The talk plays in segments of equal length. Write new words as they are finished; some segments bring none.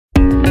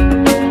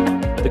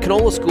The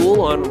Canola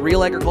School on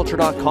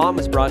RealAgriculture.com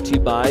is brought to you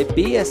by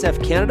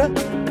BASF Canada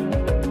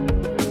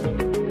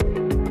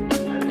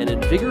and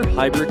Invigor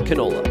Hybrid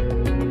Canola.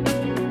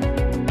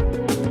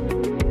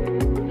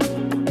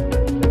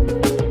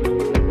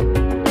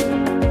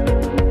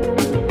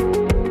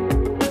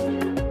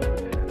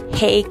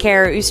 Hey,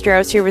 Kara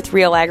Oosterhuis here with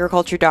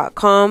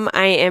RealAgriculture.com.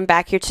 I am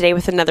back here today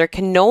with another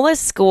Canola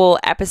School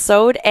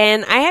episode,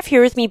 and I have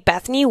here with me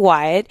Bethany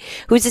Wyatt,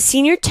 who's a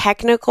Senior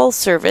Technical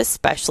Service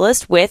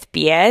Specialist with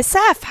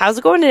BASF. How's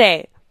it going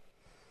today?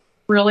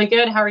 Really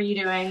good. How are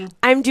you doing?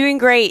 I'm doing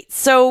great.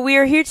 So we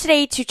are here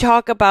today to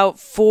talk about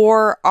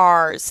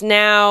 4Rs.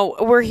 Now,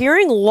 we're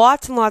hearing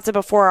lots and lots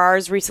about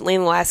 4Rs recently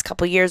in the last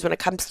couple of years when it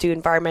comes to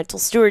environmental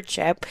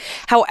stewardship.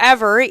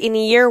 However, in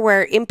a year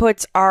where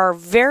inputs are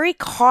very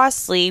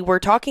costly, we're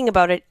talking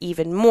about it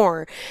even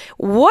more.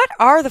 What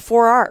are the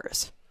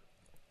 4Rs?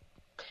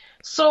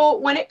 So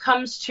when it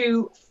comes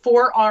to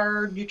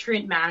 4R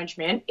nutrient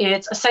management,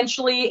 it's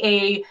essentially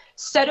a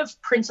set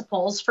of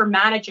principles for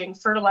managing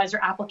fertilizer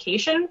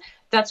application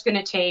that's going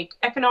to take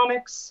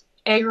economics,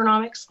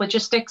 agronomics,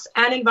 logistics,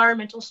 and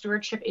environmental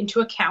stewardship into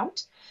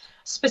account.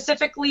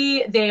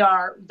 Specifically, they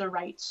are the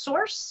right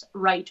source,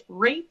 right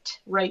rate,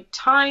 right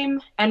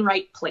time, and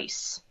right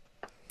place.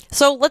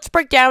 So let's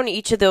break down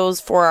each of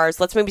those 4Rs.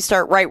 Let's maybe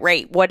start right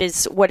rate. What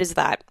is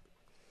that?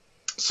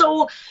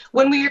 So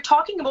when we are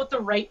talking about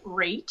the right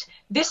rate,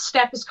 this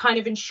step is kind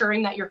of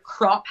ensuring that your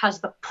crop has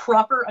the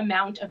proper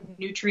amount of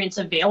nutrients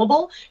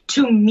available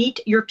to meet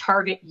your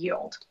target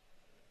yield.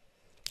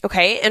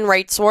 Okay, and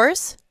right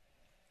source?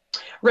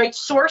 Right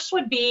source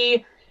would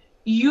be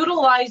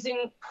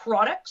utilizing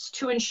products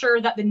to ensure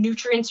that the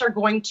nutrients are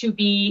going to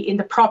be in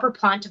the proper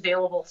plant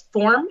available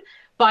form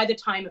by the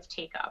time of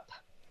take-up.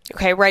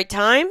 Okay, right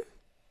time?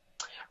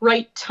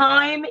 Right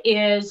time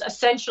is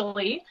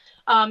essentially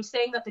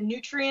saying that the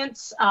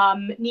nutrients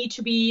need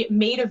to be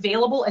made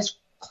available as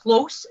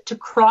close to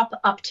crop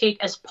uptake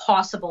as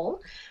possible,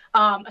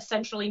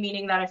 essentially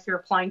meaning that if you're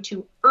applying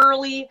too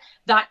early,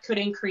 that could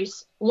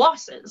increase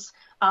losses,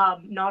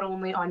 not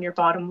only on your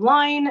bottom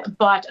line,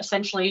 but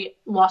essentially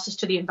losses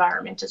to the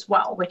environment as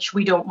well, which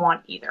we don't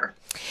want either.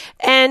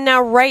 And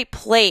now right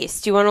place,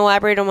 do you want to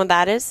elaborate on what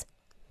that is?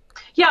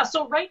 Yeah,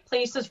 so right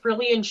place is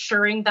really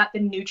ensuring that the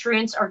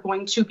nutrients are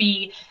going to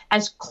be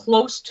as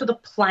close to the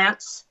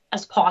plants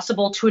as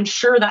possible to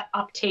ensure that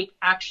uptake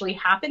actually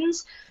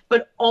happens,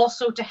 but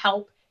also to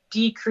help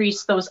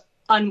decrease those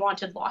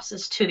unwanted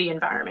losses to the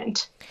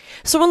environment.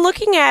 So when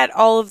looking at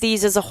all of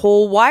these as a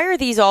whole, why are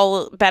these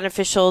all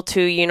beneficial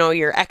to,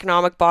 your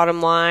economic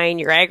bottom line,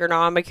 your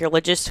agronomic, your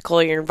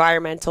logistical, your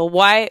environmental?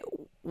 Why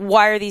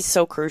are these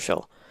so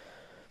crucial?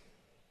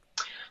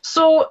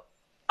 So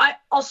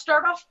I'll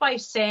start off by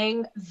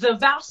saying the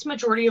vast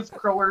majority of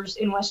growers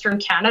in Western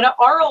Canada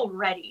are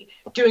already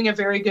doing a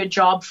very good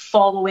job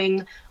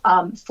following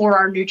for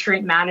our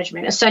nutrient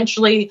management.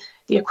 Essentially,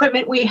 the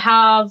equipment we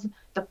have,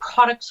 the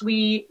products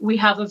we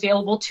have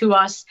available to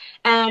us,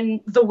 and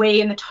the way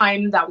and the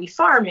time that we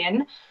farm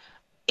in,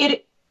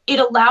 it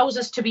allows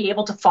us to be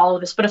able to follow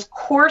this. But of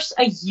course,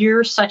 a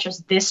year such as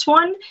this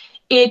one,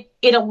 it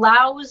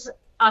allows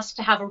us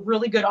to have a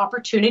really good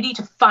opportunity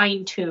to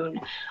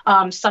fine-tune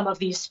some of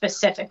these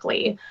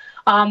specifically.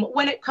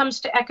 When it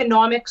comes to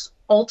economics,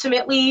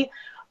 ultimately,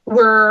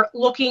 we're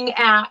looking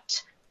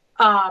at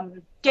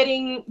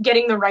getting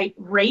the right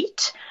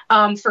rate.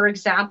 For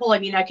example,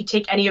 I could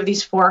take any of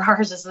these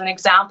 4Rs as an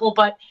example,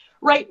 but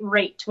right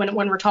rate, when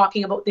we're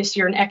talking about this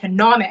year in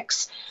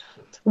economics,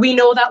 we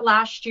know that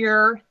last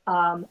year,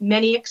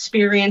 many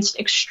experienced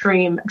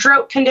extreme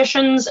drought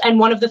conditions, and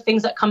one of the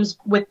things that comes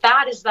with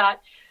that is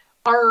that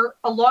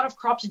a lot of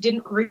crops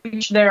didn't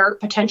reach their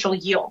potential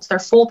yields, their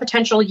full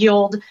potential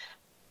yield,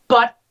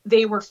 but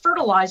they were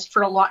fertilized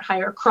for a lot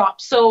higher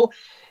crops. So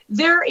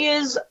there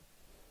is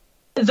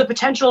the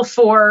potential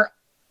for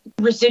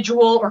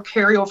residual or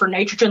carryover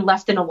nitrogen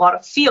left in a lot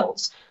of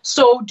fields.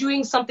 So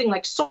doing something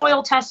like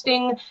soil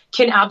testing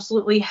can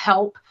absolutely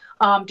help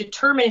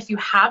determine if you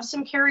have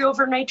some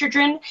carryover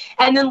nitrogen.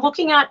 And then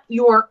looking at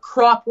your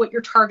crop, what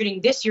you're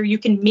targeting this year, you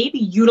can maybe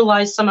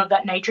utilize some of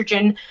that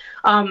nitrogen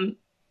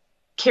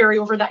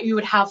carryover that you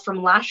would have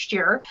from last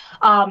year,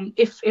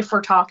 if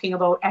we're talking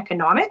about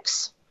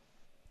economics.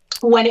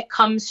 When it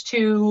comes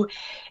to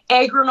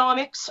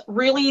agronomics,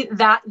 really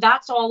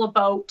that's all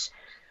about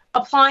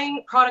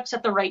applying products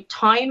at the right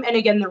time and,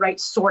 again, the right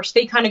source.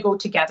 They kind of go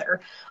together.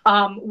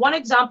 One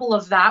example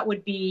of that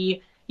would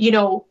be,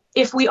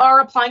 if we are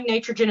applying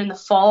nitrogen in the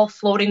fall,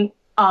 floating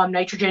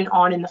nitrogen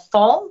on in the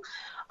fall,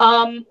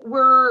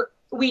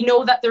 we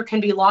know that there can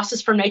be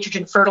losses from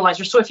nitrogen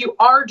fertilizer. So if you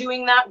are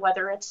doing that,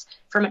 whether it's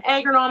from an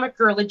agronomic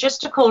or a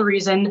logistical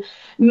reason,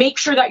 make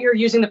sure that you're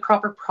using the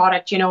proper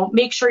product.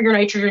 Make sure your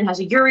nitrogen has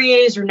a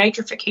urease or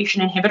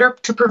nitrification inhibitor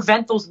to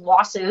prevent those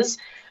losses.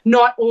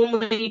 Not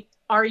only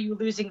are you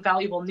losing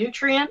valuable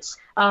nutrients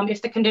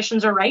if the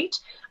conditions are right,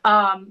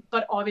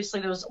 but obviously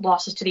those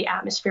losses to the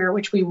atmosphere,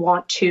 which we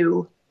want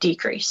to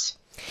decrease.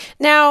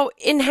 Now,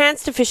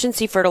 enhanced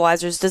efficiency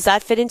fertilizers, does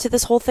that fit into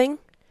this whole thing?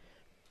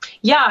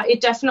 Yeah,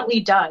 it definitely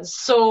does.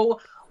 So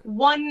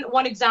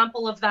one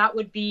example of that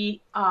would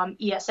be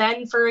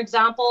ESN, for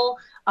example,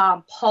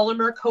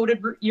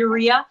 polymer-coated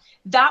urea.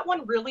 That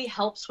one really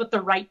helps with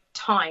the right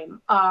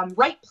time,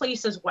 right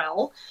place as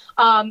well.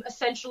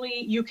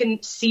 Essentially, you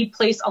can seed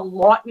place a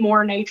lot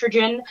more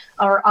nitrogen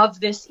or of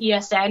this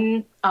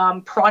ESN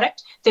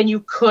product than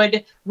you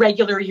could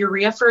regular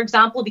urea, for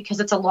example, because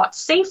it's a lot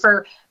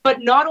safer.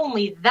 But not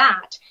only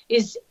that,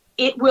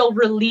 it will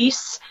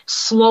release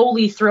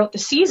slowly throughout the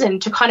season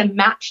to kind of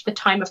match the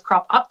time of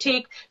crop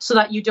uptake so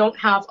that you don't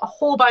have a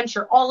whole bunch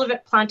or all of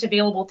it plant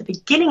available at the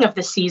beginning of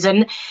the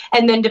season.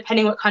 And then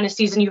depending what kind of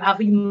season you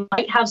have, you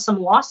might have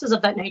some losses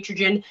of that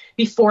nitrogen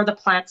before the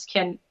plants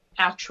can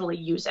actually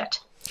use it.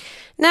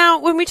 Now,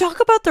 when we talk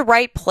about the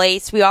right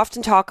place, we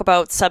often talk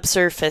about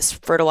subsurface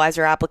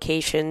fertilizer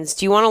applications.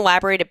 Do you want to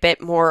elaborate a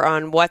bit more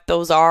on what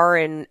those are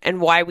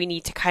and why we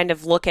need to kind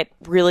of look at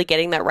really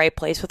getting that right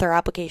place with our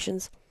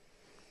applications?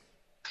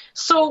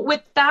 So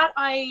with that,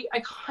 I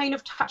kind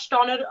of touched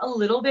on it a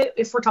little bit.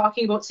 If we're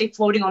talking about, say,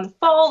 floating on the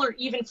fall or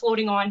even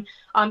floating on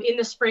in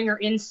the spring or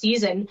in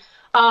season,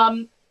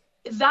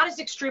 that is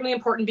extremely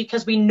important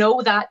because we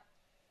know that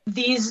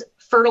these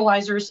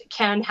fertilizers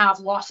can have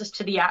losses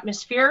to the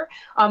atmosphere,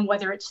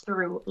 whether it's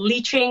through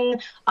leaching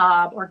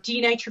or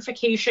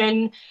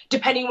denitrification,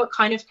 depending what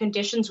kind of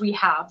conditions we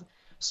have.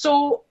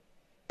 So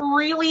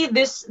really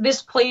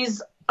this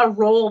plays a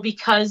role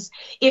because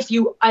if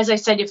you, as I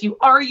said, if you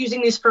are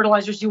using these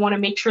fertilizers, you want to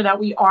make sure that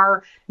we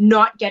are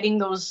not getting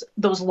those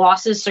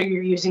losses. So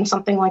you're using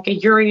something like a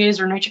urease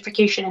or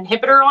nitrification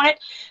inhibitor on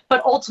it.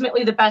 But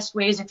ultimately, the best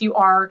way is if you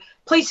are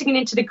placing it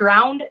into the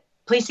ground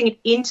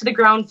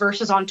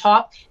versus on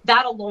top,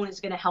 that alone is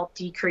going to help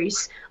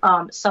decrease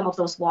some of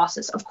those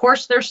losses. Of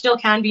course, there still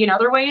can be in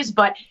other ways,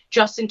 but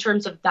just in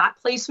terms of that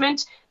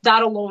placement,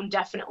 that alone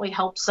definitely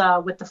helps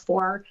with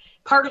the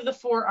part of the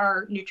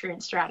 4R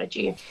nutrient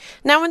strategy.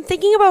 Now, when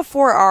thinking about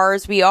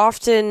 4Rs, we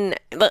often,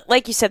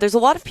 like you said, there's a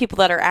lot of people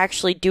that are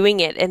actually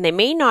doing it and they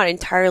may not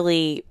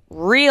entirely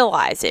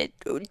realize it.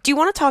 Do you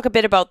want to talk a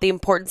bit about the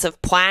importance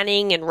of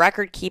planning and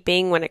record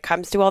keeping when it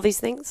comes to all these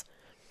things?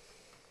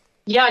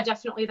 Yeah,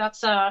 definitely.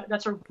 That's a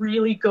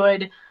really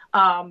good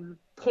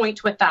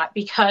point with that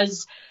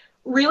because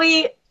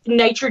really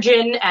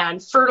nutrient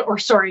and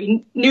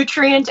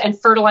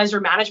fertilizer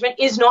management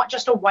is not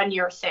just a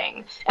one-year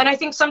thing. And I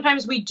think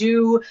sometimes we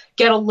do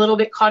get a little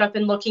bit caught up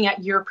in looking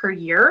at year per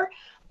year,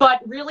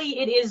 but really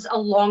it is a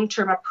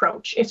long-term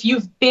approach. If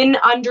you've been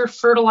under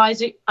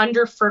fertilizing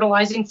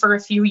for a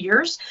few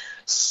years,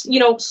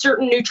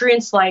 certain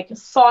nutrients like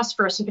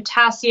phosphorus and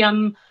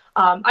potassium,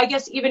 I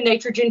guess even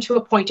nitrogen to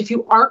a point, if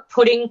you aren't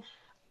putting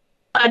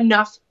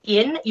enough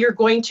in, you're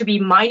going to be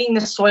mining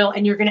the soil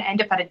and you're going to end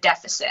up at a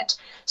deficit.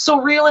 So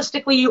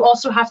realistically, you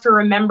also have to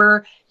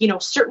remember,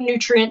 certain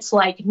nutrients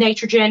like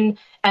nitrogen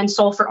and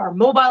sulfur are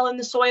mobile in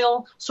the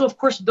soil. So of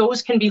course,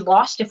 those can be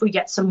lost if we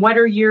get some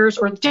wetter years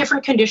or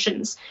different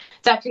conditions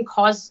that can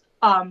cause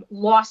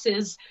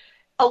losses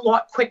a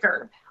lot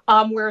quicker.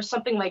 Whereas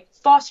something like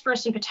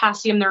phosphorus and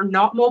potassium, they're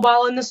not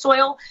mobile in the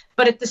soil,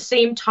 but at the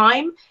same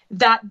time,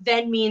 that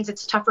then means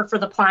it's tougher for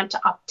the plant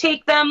to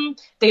uptake them.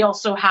 They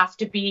also have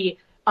to be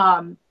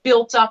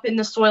built up in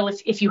the soil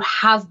if you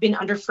have been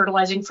under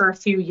fertilizing for a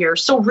few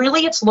years. So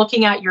really it's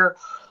looking at your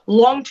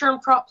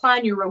long-term crop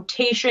plan, your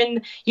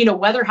rotation,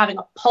 whether having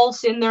a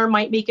pulse in there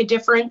might make a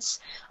difference.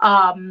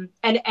 And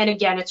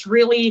again, it's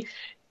really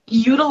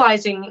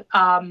utilizing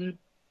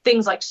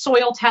things like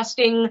soil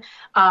testing.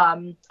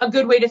 A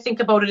good way to think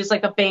about it is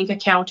like a bank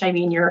account. I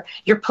mean, you're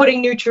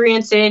putting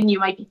nutrients in, you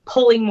might be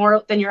pulling more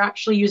out than you're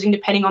actually using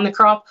depending on the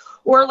crop.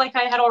 Or like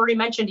I had already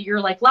mentioned, a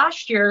year like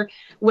last year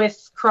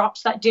with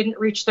crops that didn't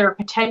reach their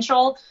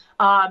potential,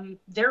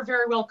 there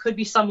very well could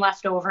be some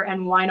left over,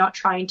 and why not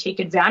try and take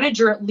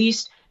advantage or at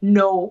least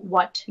know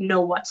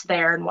what's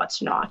there and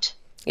what's not.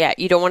 Yeah,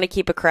 you don't want to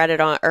keep a credit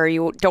on, or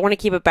you don't want to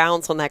keep a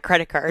balance on that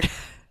credit card.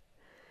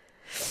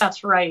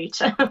 That's right.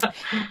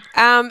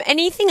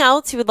 Anything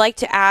else you would like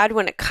to add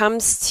when it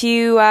comes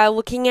to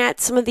looking at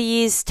some of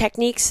these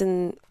techniques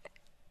and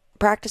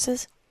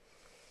practices?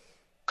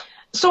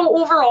 So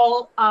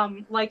overall,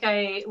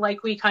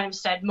 like we kind of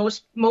said,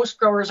 most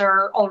growers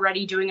are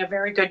already doing a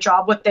very good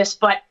job with this.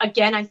 But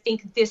again, I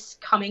think this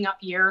coming up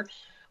year,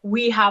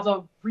 we have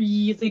a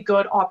really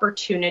good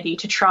opportunity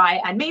to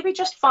try and maybe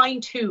just fine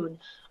tune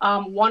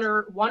one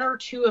or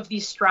two of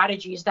these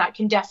strategies that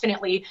can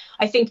definitely,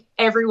 I think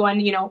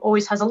everyone,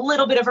 always has a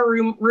little bit of a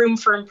room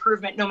for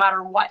improvement, no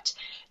matter what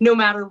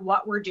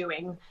we're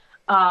doing.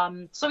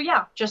 So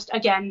yeah, just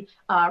again,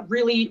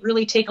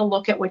 really take a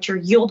look at what your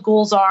yield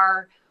goals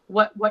are,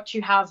 what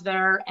you have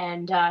there,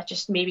 and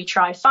just maybe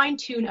try fine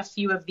tune a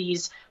few of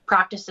these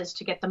practices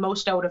to get the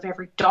most out of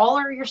every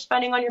dollar you're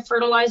spending on your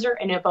fertilizer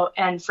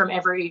and from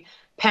every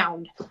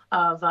pound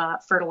of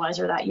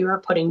fertilizer that you are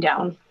putting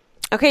down.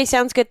 Okay,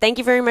 sounds good. Thank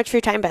you very much for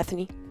your time,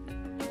 Bethany.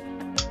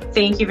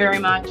 Thank you very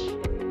much.